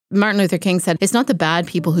Martin Luther King said, it's not the bad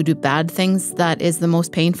people who do bad things that is the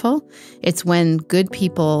most painful. It's when good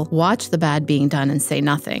people watch the bad being done and say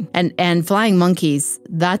nothing. And flying monkeys,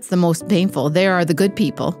 that's the most painful. They are the good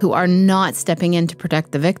people who are not stepping in to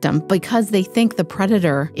protect the victim because they think the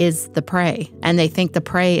predator is the prey and they think the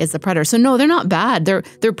prey is the predator. So no, they're not bad.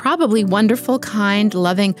 They're probably wonderful, kind,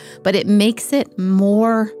 loving, but it makes it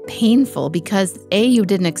more painful because A, you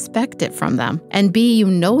didn't expect it from them, and B, you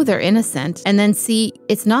know they're innocent, and then C,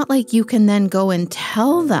 it's not like you can then go and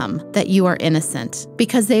tell them that you are innocent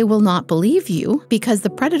because they will not believe you because the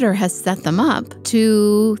predator has set them up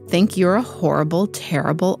to think you're a horrible,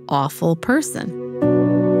 terrible, awful person.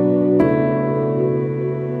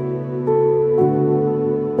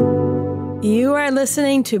 You are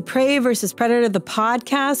listening to Prey versus Predator, the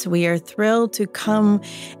podcast. We are thrilled to come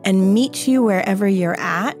and meet you wherever you're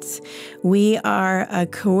at. We are a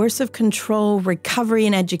coercive control, recovery,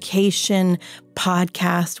 and education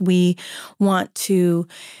podcast. We want to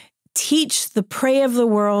teach the prey of the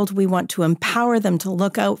world. We want to empower them to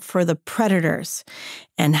look out for the predators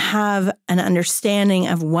and have an understanding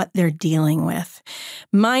of what they're dealing with.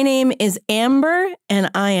 My name is Amber, and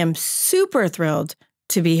I am super thrilled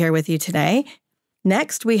to be here with you today.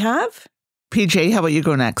 Next, we have PJ. How about you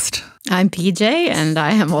go next? I'm PJ, and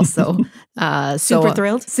I am also super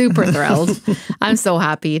thrilled. Super thrilled. I'm so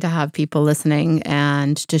happy to have people listening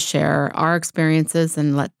and to share our experiences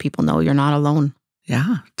and let people know you're not alone.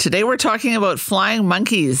 Yeah. Today we're talking about flying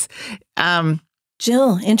monkeys.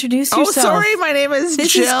 Jill, introduce yourself. Oh, sorry. My name is Jill.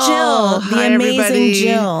 This is Jill, the Hi, amazing everybody.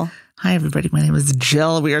 Jill. Hi, everybody. My name is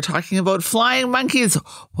Jill. We are talking about flying monkeys.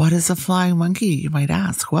 What is a flying monkey, you might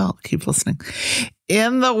ask? Well, keep listening.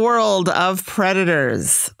 In the world of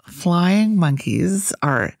predators, flying monkeys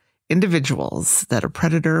are individuals that a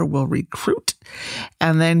predator will recruit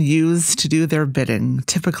and then use to do their bidding,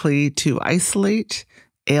 typically to isolate,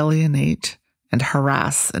 alienate, and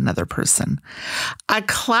harass another person. A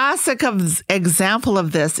classic example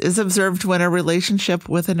of this is observed when a relationship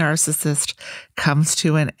with a narcissist comes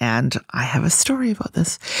to an end. I have a story about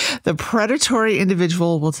this. The predatory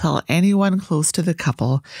individual will tell anyone close to the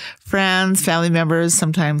couple, friends, family members,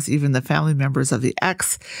 sometimes even the family members of the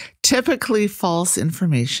ex, typically false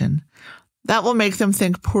information that will make them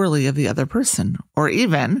think poorly of the other person, or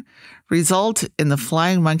even result in the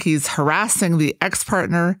flying monkeys harassing the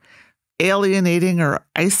ex-partner, alienating or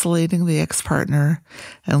isolating the ex-partner,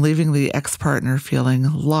 and leaving the ex-partner feeling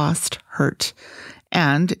lost, hurt,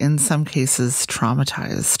 and in some cases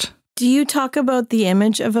traumatized. Do you talk about the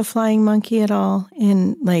image of a flying monkey at all?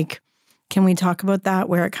 Can we talk about that,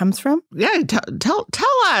 where it comes from? Yeah, tell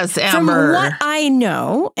us, Amber. From what I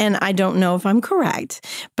know, and I don't know if I'm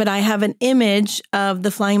correct, but I have an image of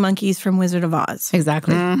the flying monkeys from Wizard of Oz.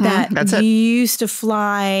 Exactly. Mm-hmm, That used to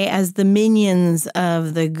fly as the minions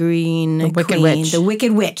of the Wicked Witch. The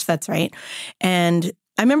Wicked Witch, that's right. And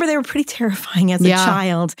I remember they were pretty terrifying as a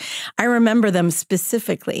child. I remember them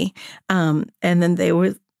specifically. And then they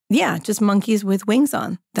were just monkeys with wings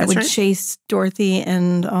on that would chase Dorothy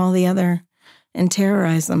and all the other and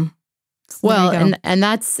terrorize them. So well, and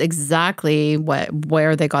that's exactly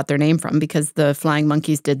where they got their name from, because the flying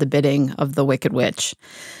monkeys did the bidding of the Wicked Witch.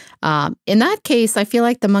 In that case, I feel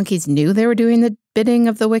like the monkeys knew they were doing the bidding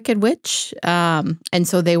of the Wicked Witch, and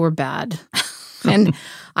so they were bad. And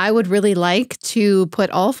I would really like to put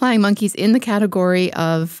all flying monkeys in the category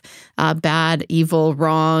of bad, evil,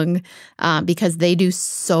 wrong, because they do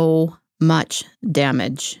so much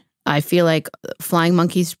damage. I feel like flying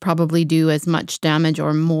monkeys probably do as much damage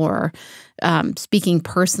or more. Speaking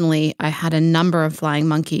personally, I had a number of flying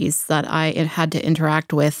monkeys that I had to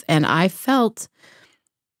interact with, and I felt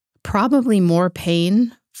probably more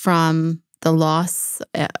pain from the loss,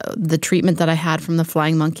 the treatment that I had from the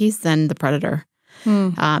flying monkeys than the predator.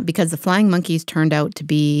 Because the flying monkeys turned out to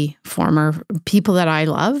be former people that I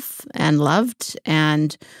love and loved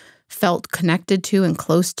and felt connected to and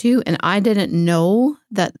close to. And I didn't know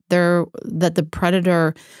that the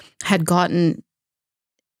predator had gotten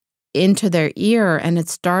into their ear and it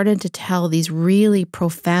started to tell these really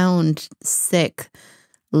profound, sick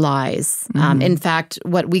lies. In fact,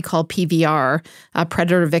 what we call PVR,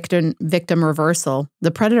 predator victim reversal,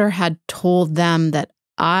 the predator had told them that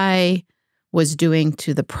I was doing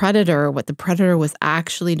to the predator what the predator was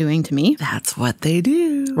actually doing to me. That's what they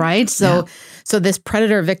do. Right? So this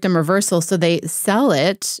predator victim reversal, so they sell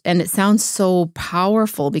it, and it sounds so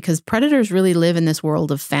powerful because predators really live in this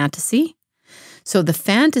world of fantasy. So the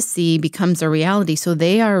fantasy becomes a reality. So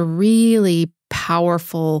they are really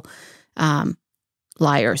powerful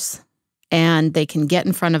liars. And they can get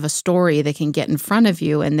in front of a story, they can get in front of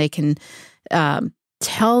you, and they can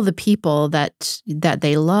tell the people that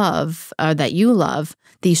they love, that you love,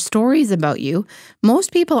 these stories about you,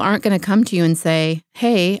 most people aren't going to come to you and say,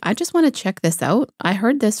 hey, I just want to check this out. I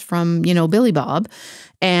heard this from, Billy Bob,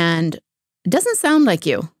 and it doesn't sound like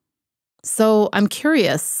you. So I'm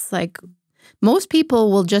curious, like most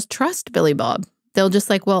people will just trust Billy Bob. They'll just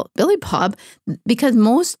like, well, Billy Bob, because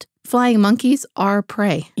most flying monkeys are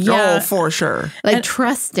prey. Yeah. Oh, for sure. Like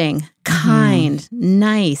trusting, kind,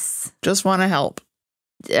 nice. Just want to help.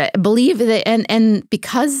 Believe that, and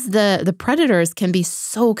because the predators can be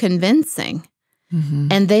so convincing,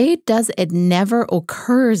 and it never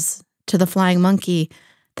occurs to the flying monkey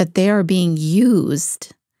that they are being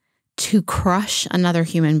used to crush another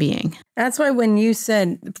human being. That's why when you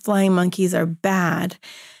said flying monkeys are bad,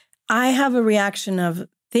 I have a reaction of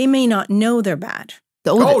they may not know they're bad.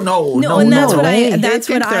 No, and that's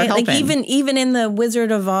what I like. Even in the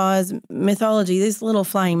Wizard of Oz mythology, these little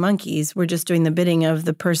flying monkeys were just doing the bidding of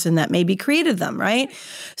the person that maybe created them, right?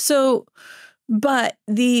 So, but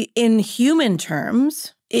in human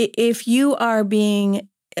terms, if you are being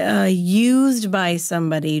used by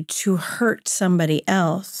somebody to hurt somebody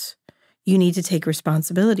else, you need to take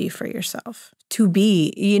responsibility for yourself. To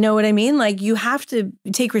be, you know what I mean? Like you have to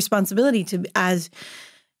take responsibility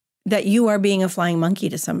that you are being a flying monkey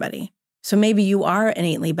to somebody. So maybe you are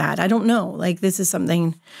innately bad. I don't know. Like this is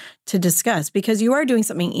something to discuss because you are doing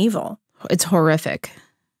something evil. It's horrific.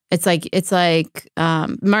 It's like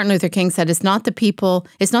Martin Luther King said, it's not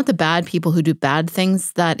the bad people who do bad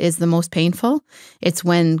things that is the most painful. It's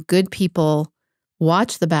when good people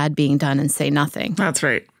watch the bad being done and say nothing. That's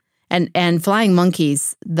right. And flying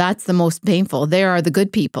monkeys, that's the most painful. They are the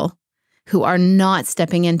good people who are not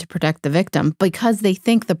stepping in to protect the victim because they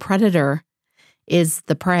think the predator is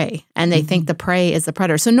the prey and they think the prey is the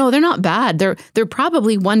predator. So no, they're not bad. They're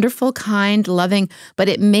probably wonderful, kind, loving, but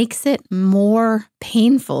it makes it more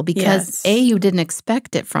painful because A, you didn't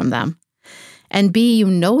expect it from them, and B, you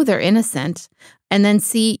know they're innocent, and then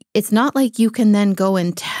C, it's not like you can then go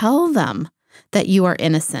and tell them that you are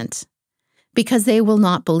innocent because they will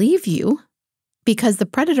not believe you because the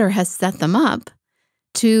predator has set them up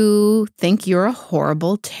to think you're a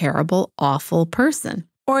horrible, terrible, awful person.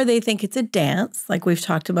 Or they think it's a dance, like we've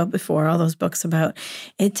talked about before, all those books about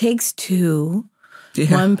it takes two.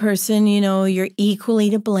 Yeah. One person, you're equally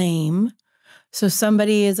to blame. So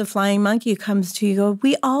somebody is a flying monkey who comes to you, go,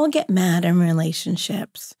 we all get mad in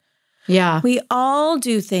relationships. Yeah. We all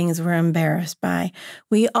do things we're embarrassed by.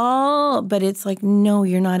 But it's like, no,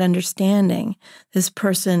 you're not understanding. This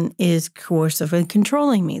person is coercive and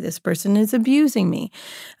controlling me. This person is abusing me,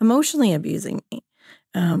 emotionally abusing me.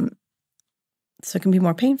 So it can be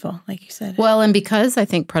more painful, like you said. Well, and because I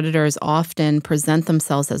think predators often present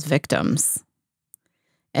themselves as victims.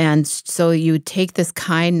 And so you take this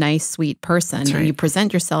kind, nice, sweet person and you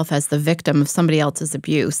present yourself as the victim of somebody else's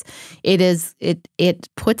abuse. It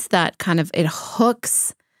puts that kind of, it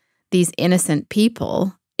hooks these innocent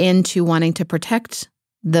people into wanting to protect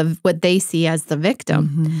what they see as the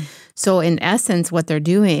victim. So in essence, what they're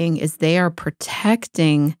doing is they are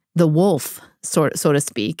protecting the wolf, so to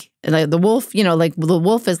speak. Like the wolf, like the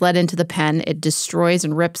wolf is led into the pen, it destroys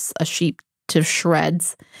and rips a sheep to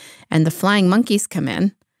shreds, and the flying monkeys come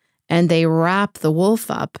in and they wrap the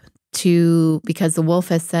wolf up because the wolf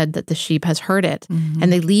has said that the sheep has hurt it.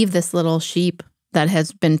 And they leave this little sheep that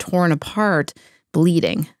has been torn apart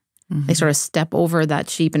bleeding. They sort of step over that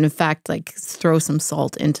sheep and in fact like throw some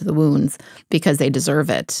salt into the wounds because they deserve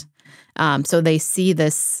it. So they see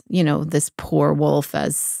this, this poor wolf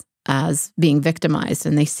as being victimized,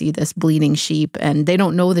 and they see this bleeding sheep, and they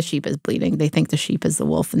don't know the sheep is bleeding. They think the sheep is the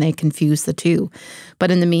wolf, and they confuse the two. But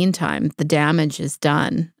in the meantime, the damage is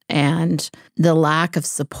done, and the lack of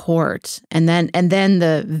support, and then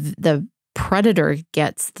the predator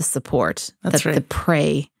gets the support the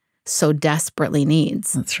prey so desperately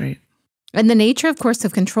needs. That's right. And the nature, of course,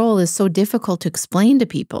 of control is so difficult to explain to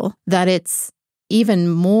people that it's even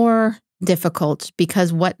more difficult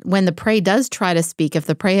because when the prey does try to speak, if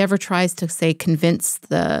the prey ever tries to, say, convince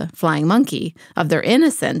the flying monkey of their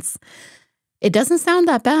innocence, it doesn't sound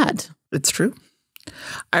that bad. It's true.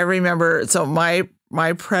 I remember, so my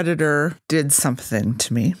predator did something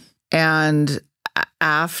to me. And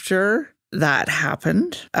after that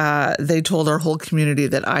happened, they told our whole community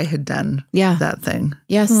that I had done that thing.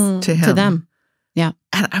 Yes, to him. To them. Yeah.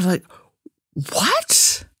 And I'm like,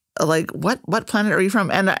 what? Like, what planet are you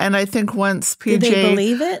from? And I think once PJ... Did they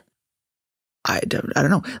believe it? I don't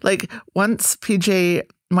know. Like, once PJ,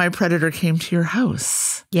 my predator, came to your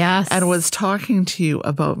house. Yes. And was talking to you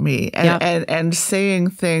about me and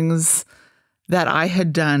saying things that I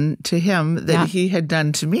had done to him that Yeah. he had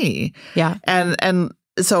done to me. Yeah. And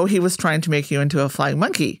so he was trying to make you into a flying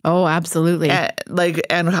monkey. Oh, absolutely.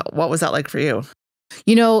 And what was that like for you?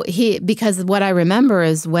 You know, because what I remember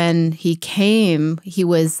is when he came, he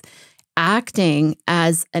was acting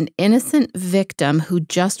as an innocent victim who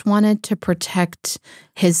just wanted to protect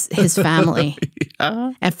his family.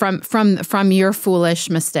 Yeah. And from your foolish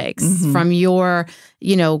mistakes, from your,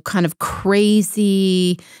 kind of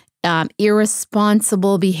crazy,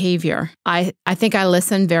 irresponsible behavior. I think I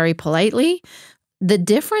listened very politely. The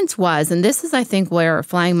difference was, and this is, I think, where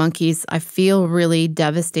flying monkeys, I feel really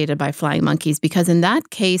devastated by flying monkeys, because in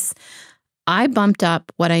that case, I bumped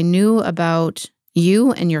up what I knew about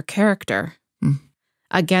you and your character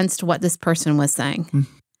against what this person was saying.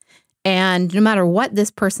 And no matter what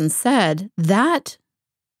this person said, that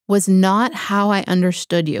was not how I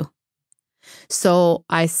understood you. So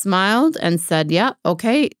I smiled and said, yeah,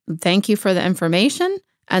 okay, thank you for the information.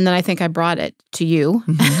 And then I think I brought it to you.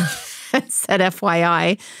 Said,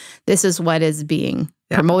 FYI, this is what is being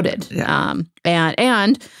promoted. Yeah.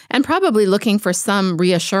 And probably looking for some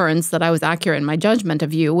reassurance that I was accurate in my judgment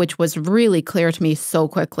of you, which was really clear to me so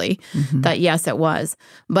quickly that yes, it was.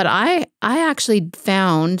 But I actually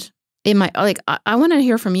found in my, I want to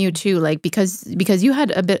hear from you too, because you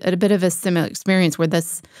had a bit of a similar experience where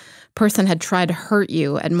this person had tried to hurt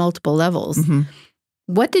you at multiple levels.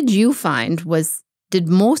 What did you find did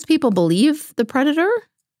most people believe the predator?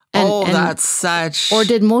 That's such... Or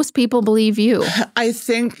did most people believe you? I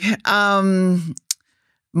think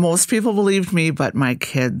most people believed me, but my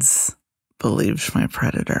kids believed my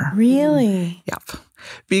predator. Really? Yep.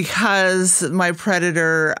 Because my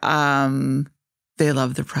predator, they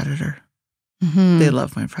love the predator. They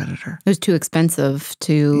love my predator. It was too expensive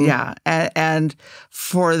to... Yeah. And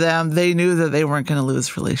for them, they knew that they weren't going to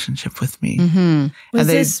lose relationship with me. Was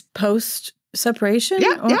this post-separation?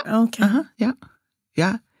 Yeah. Okay.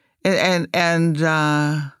 Yeah. And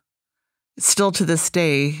still to this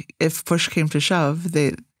day, if push came to shove,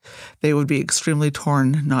 they would be extremely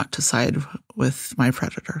torn not to side with my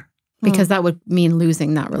predator. Because that would mean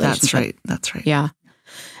losing that relationship. That's right. Yeah.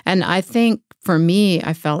 And I think for me,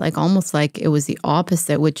 I felt almost like it was the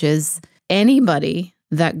opposite, which is anybody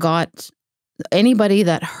that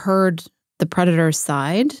heard the predator's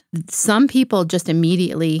side, some people just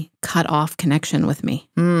immediately cut off connection with me.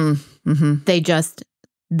 They just...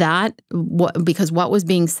 because what was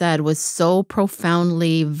being said was so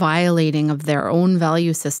profoundly violating of their own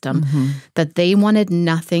value system that they wanted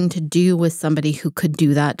nothing to do with somebody who could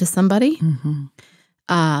do that to somebody.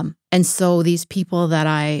 And so these people that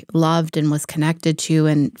I loved and was connected to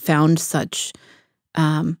and found such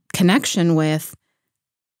connection with,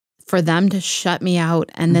 for them to shut me out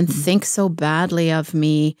and then think so badly of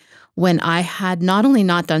me when I had not only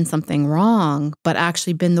not done something wrong, but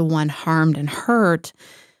actually been the one harmed and hurt.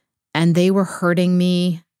 And they were hurting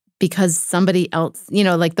me because somebody else,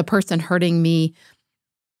 the person hurting me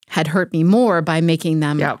had hurt me more by making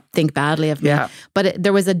them think badly of me. But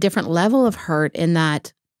there was a different level of hurt in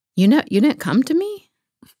that, you didn't come to me.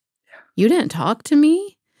 You didn't talk to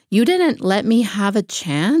me. You didn't let me have a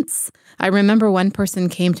chance. I remember one person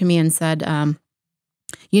came to me and said, I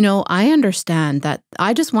understand that.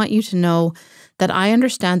 I just want you to know that I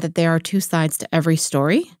understand that there are two sides to every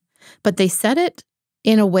story, but they said it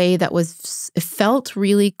in a way that it felt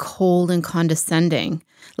really cold and condescending,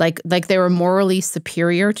 like they were morally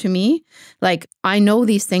superior to me. I know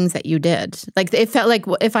these things that you did. It felt like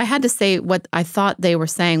if I had to say what I thought they were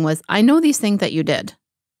saying was, I know these things that you did.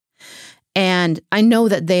 And I know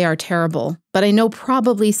that they are terrible, but I know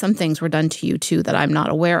probably some things were done to you too that I'm not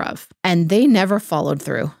aware of. And they never followed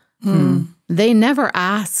through. They never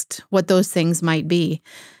asked what those things might be.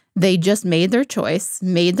 They just made their choice,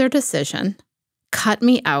 made their decision, cut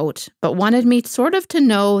me out, but wanted me sort of to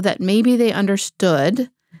know that maybe they understood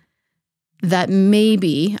that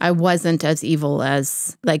maybe I wasn't as evil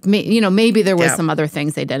as, maybe there was some other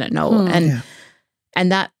things they didn't know.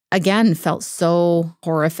 And that, again, felt so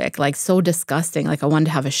horrific, so disgusting. I wanted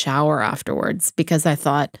to have a shower afterwards because I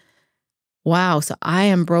thought, wow, so I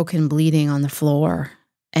am broken, bleeding on the floor.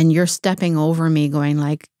 And you're stepping over me going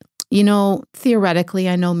theoretically,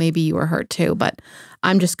 I know maybe you were hurt too, but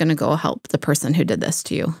I'm just going to go help the person who did this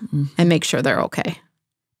to you and make sure they're okay.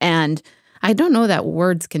 And I don't know that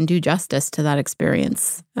words can do justice to that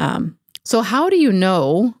experience. So how do you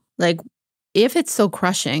know, if it's so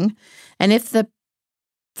crushing and if the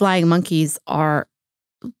flying monkeys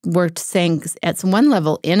we're saying at one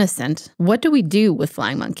level innocent, what do we do with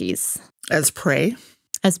flying monkeys? As prey?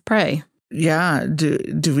 As prey. Yeah.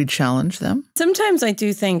 Do we challenge them? Sometimes I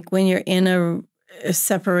do think when you're in a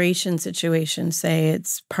separation situation, say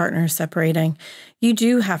it's partners separating, you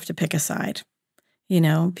do have to pick a side.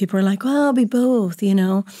 People are like, well, I'll be both,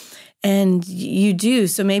 and you do.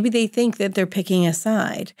 So maybe they think that they're picking a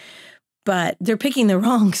side, but they're picking the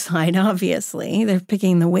wrong side, obviously. They're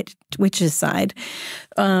picking the witch's side.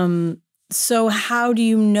 So how do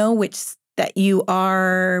you know that you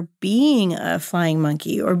are being a flying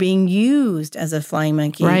monkey or being used as a flying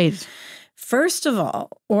monkey? Right. First of all,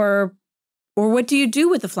 or what do you do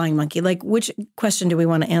with the flying monkey? Like, which question do we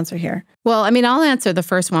want to answer here? Well, I mean, I'll answer the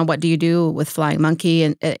first one. What do you do with flying monkey?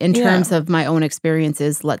 And in terms of my own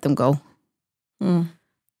experiences, let them go.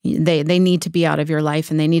 They need to be out of your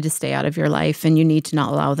life, and they need to stay out of your life, and you need to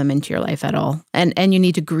not allow them into your life at all. And you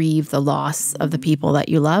need to grieve the loss of the people that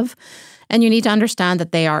you love. And you need to understand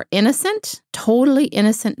that they are innocent, totally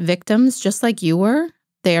innocent victims, just like you were.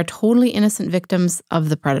 They are totally innocent victims of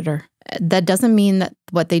the predator. That doesn't mean that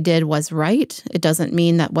what they did was right. It doesn't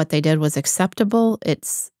mean that what they did was acceptable.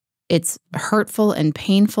 It's hurtful and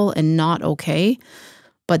painful and not okay.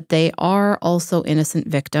 But they are also innocent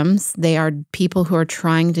victims. They are people who are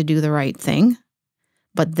trying to do the right thing,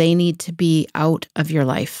 but they need to be out of your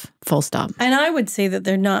life, full stop. And I would say that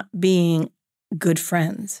they're not being good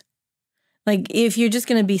friends. Like, if you're just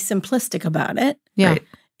going to be simplistic about it. Yeah. Right?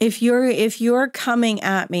 If you're coming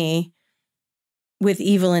at me with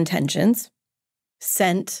evil intentions,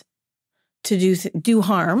 sent to do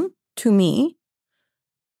harm to me,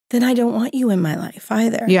 then I don't want you in my life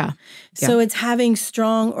either. Yeah. So it's having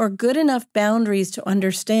strong or good enough boundaries to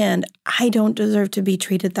understand I don't deserve to be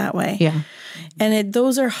treated that way. Yeah. And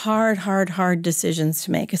those are hard decisions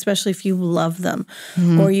to make, especially if you love them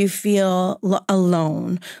or you feel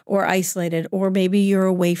alone or isolated, or maybe you're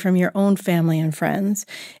away from your own family and friends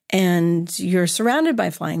and you're surrounded by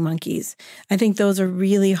flying monkeys. I think those are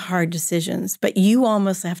really hard decisions, but you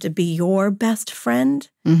almost have to be your best friend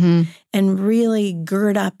and really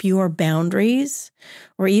gird up your boundaries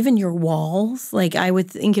or even your walls. Like, I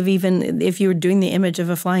would think of, even if you were doing the image of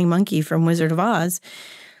a flying monkey from Wizard of Oz,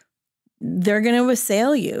 they're going to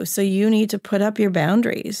assail you. So you need to put up your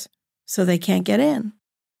boundaries so they can't get in.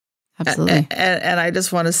 Absolutely. And I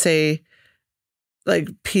just want to say, like,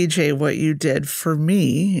 PJ, what you did for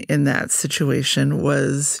me in that situation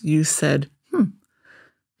was you said,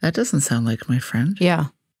 that doesn't sound like my friend. Yeah.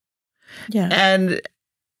 Yeah. And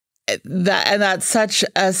that's such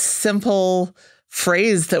a simple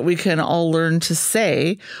phrase that we can all learn to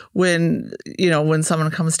say when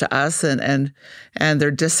someone comes to us and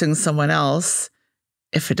they're dissing someone else.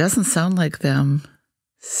 If it doesn't sound like them,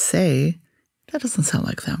 say that doesn't sound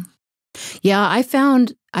like them. Yeah, I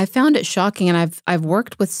found it shocking, and I've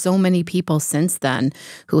worked with so many people since then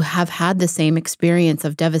who have had the same experience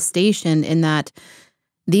of devastation, in that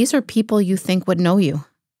these are people you think would know you.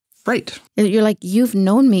 Right. You're like, you've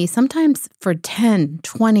known me sometimes for 10,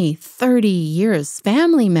 20, 30 years,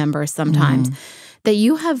 family members sometimes, that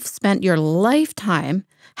you have spent your lifetime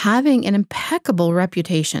having an impeccable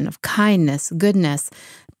reputation of kindness, goodness,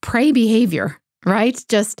 prey behavior, right?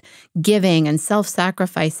 Just giving and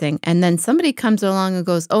self-sacrificing. And then somebody comes along and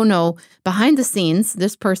goes, oh no, behind the scenes,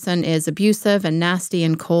 this person is abusive and nasty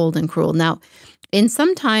and cold and cruel. Now,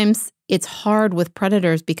 sometimes it's hard with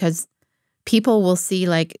predators because people will see,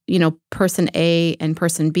 like, person A and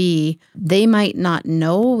person B, they might not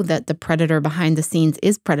know that the predator behind the scenes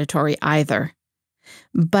is predatory either.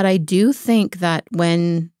 But I do think that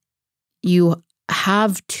when you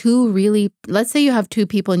have let's say you have two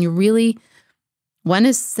people and one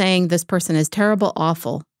is saying this person is terrible,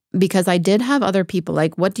 awful, because I did have other people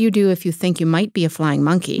like, what do you do if you think you might be a flying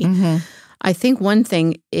monkey? I think one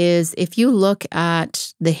thing is, if you look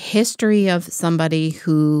at the history of somebody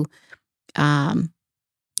who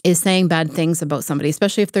is saying bad things about somebody,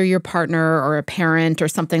 especially if they're your partner or a parent or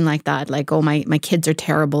something like that, like, oh, my kids are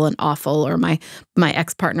terrible and awful, or my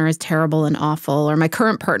ex-partner is terrible and awful, or my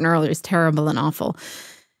current partner is terrible and awful.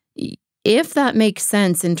 If that makes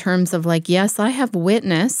sense in terms of, like, yes, I have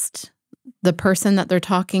witnessed the person that they're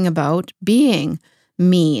talking about being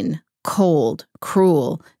mean, cold,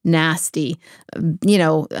 cruel, nasty,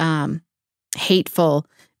 hateful.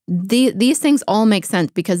 These things all make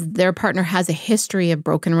sense because their partner has a history of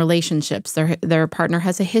broken relationships. Their partner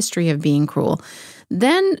has a history of being cruel.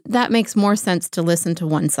 Then that makes more sense to listen to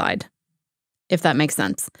one side, if that makes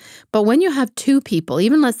sense. But when you have two people,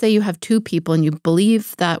 even let's say you have two people and you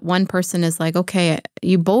believe that one person is like, okay,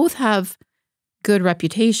 you both have good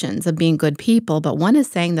reputations of being good people, but one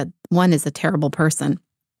is saying that one is a terrible person.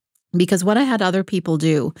 Because what I had other people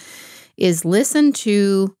do is listen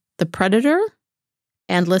to the predator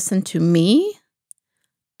and listen to me,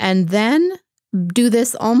 and then do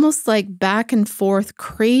this almost like back and forth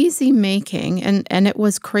crazy making. And it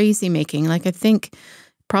was crazy making. Like, I think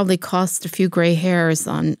probably cost a few gray hairs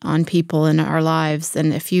on people in our lives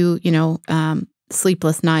and a few,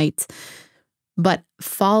 sleepless nights. But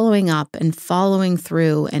following up and following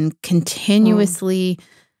through and continuously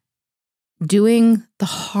doing the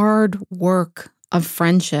hard work of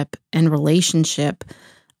friendship and relationship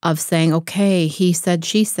of saying, okay, he said,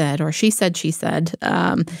 she said, or she said,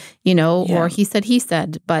 or he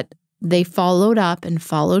said, but they followed up and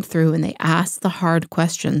followed through and they asked the hard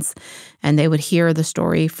questions and they would hear the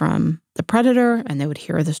story from the predator and they would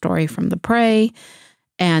hear the story from the prey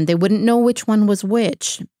and they wouldn't know which one was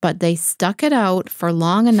which, but they stuck it out for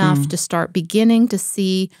long enough to start beginning to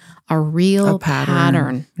see a real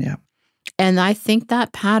pattern. Yeah. And I think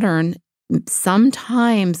that pattern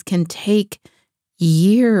sometimes can take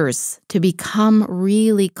years to become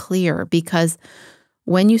really clear because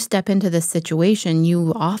when you step into this situation,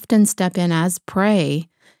 you often step in as prey.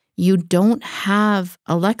 You don't have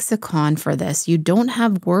a lexicon for this. You don't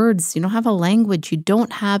have words. You don't have a language. You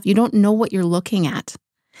don't know what you're looking at.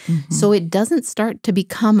 So it doesn't start to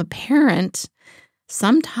become apparent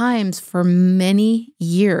sometimes for many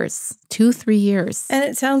years, 2-3 years. And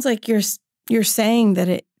it sounds like you're saying that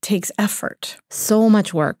it takes effort. So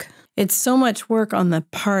much work. It's so much work on the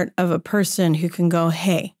part of a person who can go,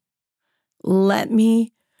 hey, let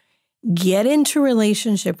me get into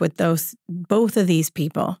relationship with both of these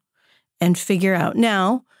people and figure out.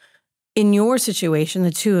 Now, in your situation, the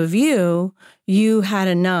two of you had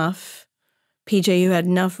enough, PJ, you had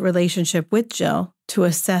enough relationship with Jill to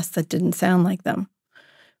assess that didn't sound like them.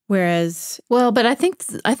 Whereas, well, but I think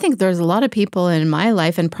there's a lot of people in my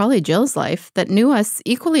life and probably Jill's life that knew us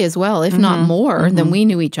equally as well, if not more, than we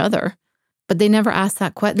knew each other. But they never asked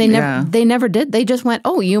that question. They never did. They just went,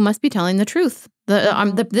 "Oh, you must be telling the truth.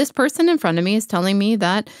 This person in front of me is telling me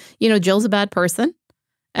that Jill's a bad person,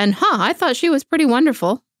 and I thought she was pretty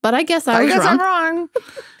wonderful, but I guess I was wrong. I'm wrong."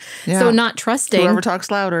 Yeah. So not trusting. Whoever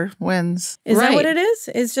talks louder wins. Is that what it is?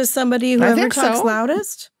 It's just somebody whoever talks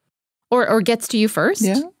loudest, or gets to you first.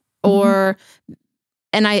 Yeah. Or,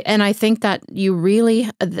 and I think that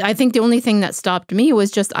I think the only thing that stopped me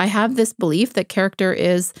was just, I have this belief that character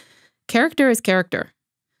is character.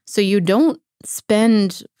 So you don't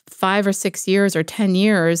spend 5 or 6 years or 10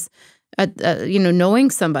 years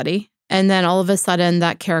knowing somebody, and then all of a sudden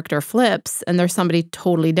that character flips and there's somebody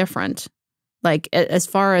totally different. Like as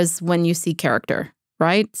far as when you see character,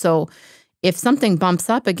 right? So if something bumps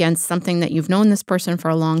up against something that you've known this person for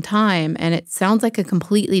a long time and it sounds like a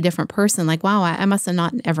completely different person, like, wow, I must have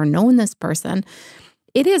not ever known this person.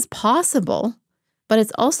 It is possible, but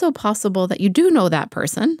it's also possible that you do know that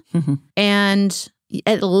person and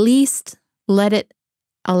at least let it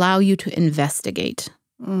allow you to investigate,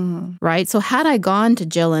 right? So had I gone to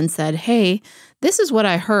Jill and said, hey, this is what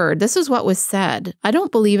I heard, this is what was said, I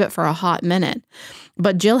don't believe it for a hot minute.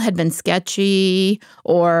 But Jill had been sketchy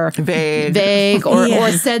or vague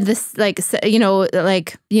or said this,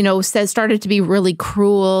 started to be really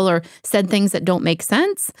cruel or said things that don't make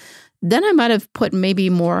sense. Then I might have put maybe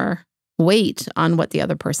more weight on what the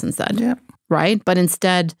other person said. Yeah. Right. But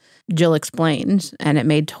instead, Jill explained and it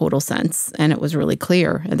made total sense and it was really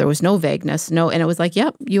clear. And there was no vagueness. And it was like,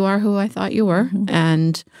 yep, you are who I thought you were.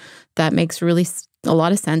 And that makes really a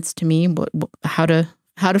lot of sense to me, how to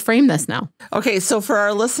frame this now. Okay, so for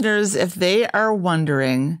our listeners, if they are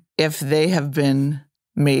wondering if they have been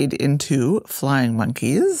made into flying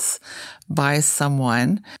monkeys by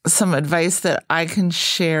someone, some advice that I can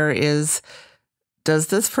share is, does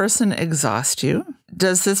this person exhaust you?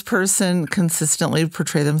 Does this person consistently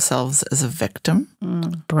portray themselves as a victim?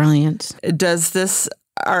 Brilliant.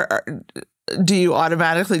 Do you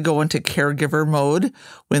automatically go into caregiver mode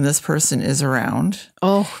when this person is around?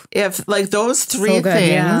 Oh, if like those three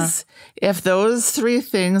things, if those three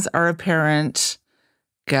things are apparent,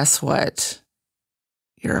 guess what?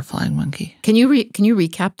 You're a flying monkey. Can you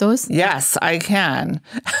recap those? Yes, I can.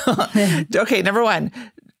 Okay, number one.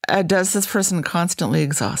 Does this person constantly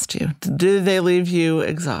exhaust you? Do they leave you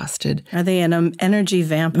exhausted? Are they an energy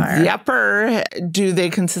vampire? Yepper. Do they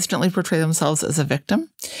consistently portray themselves as a victim?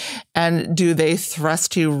 And do they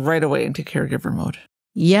thrust you right away into caregiver mode?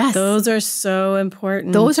 Yes. Those are so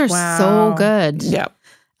important. Those are so good. Yep.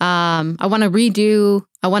 I want to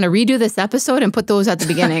redo this episode and put those at the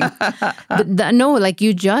beginning. No, like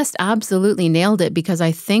you just absolutely nailed it, because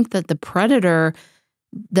I think that the predator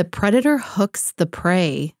hooks the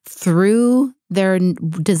prey through their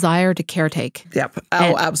desire to caretake. Yep.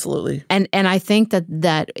 Oh, absolutely. And I think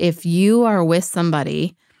that if you are with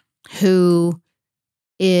somebody who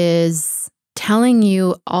is telling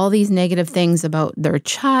you all these negative things about their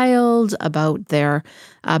child, about their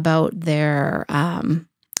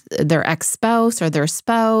ex-spouse or their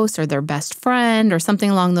spouse or their best friend or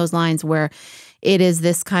something along those lines, where it is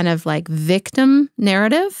this kind of like victim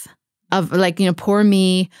narrative of like, poor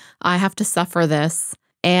me, I have to suffer this.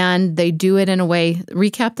 And they do it in a way,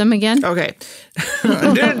 recap them again. Okay.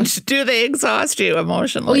 do they exhaust you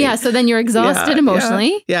emotionally? Oh, yeah. So then you're exhausted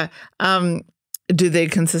emotionally. Yeah. Do they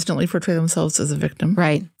consistently portray themselves as a victim?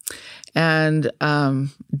 Right. And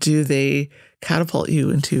do they catapult you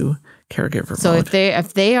into caregiver So mode?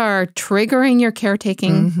 if they are triggering your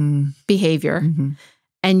caretaking behavior,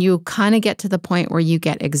 and you kind of get to the point where you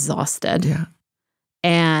get exhausted,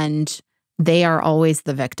 and they are always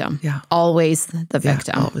the victim. Yeah. Always the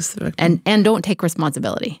victim. Yeah, always the victim. And don't take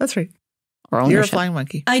responsibility. That's right. Or ownership. You're a flying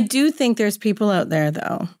monkey. I do think there's people out there,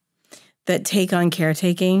 though, that take on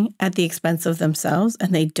caretaking at the expense of themselves,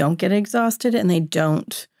 and they don't get exhausted, and they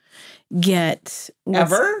don't get...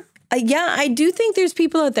 Ever? Yeah, I do think there's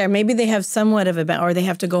people out there, maybe they have somewhat of a, or they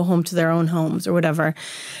have to go home to their own homes or whatever,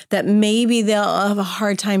 that maybe they'll have a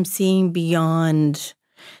hard time seeing beyond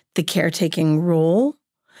the caretaking role.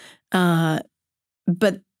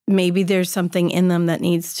 But maybe there's something in them that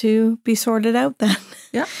needs to be sorted out then.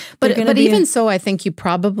 Yeah. But even so, I think you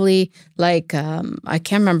probably like, I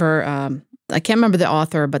can't remember the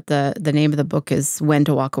author, but the name of the book is When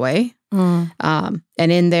to Walk Away. And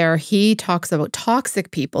in there, he talks about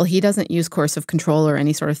toxic people. He doesn't use coercive control or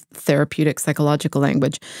any sort of therapeutic psychological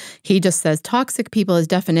language. He just says toxic people, his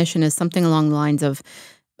definition is something along the lines of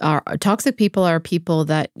toxic people are people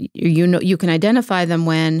that you can identify them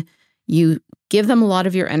when you give them a lot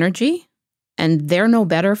of your energy and they're no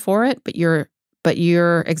better for it, but you're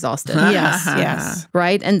exhausted. Yes.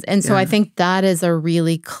 Right? And so I think that is a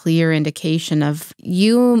really clear indication of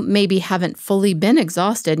you maybe haven't fully been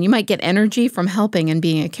exhausted. You might get energy from helping and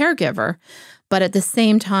being a caregiver, but at the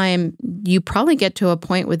same time, you probably get to a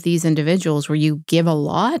point with these individuals where you give a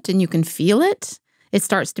lot and you can feel it. It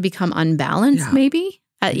starts to become unbalanced maybe.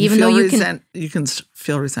 Even though you can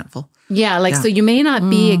feel resentful. Yeah, so you may not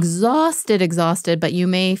be exhausted, but you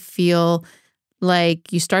may feel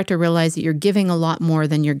like you start to realize that you're giving a lot more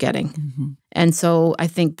than you're getting. And so I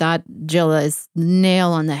think that, Jill, is nail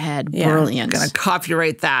on the head. Yeah. Brilliant. I'm going to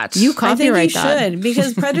copyright that. You copyright that. I think you should,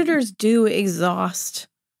 because predators do exhaust.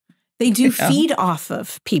 They do feed off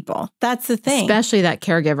of people. That's the thing. Especially that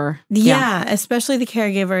caregiver. Yeah, especially the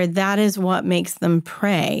caregiver. That is what makes them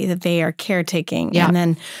prey, that they are caretaking. Yeah, and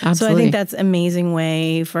then, absolutely. So I think that's an amazing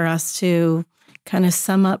way for us to kind of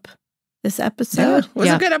sum up this episode. It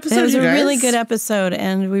was a good episode, It was you a guys. really good episode,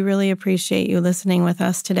 and we really appreciate you listening with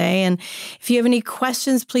us today. And if you have any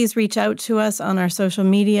questions, please reach out to us on our social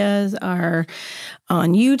medias, on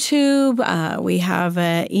YouTube. We have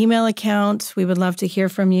an email account. We would love to hear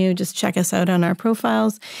from you. Just check us out on our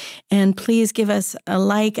profiles. And please give us a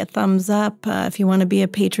like, a thumbs up. If you want to be a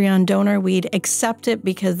Patreon donor, we'd accept it,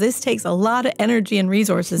 because this takes a lot of energy and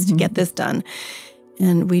resources to get this done.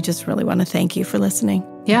 And we just really want to thank you for listening.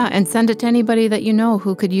 Yeah, and send it to anybody that you know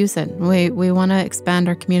who could use it. We want to expand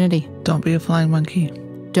our community. Don't be a flying monkey.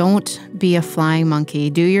 Don't be a flying monkey.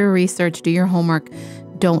 Do your research, do your homework.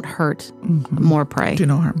 Don't hurt more prey. Do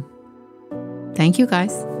no harm. Thank you,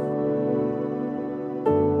 guys.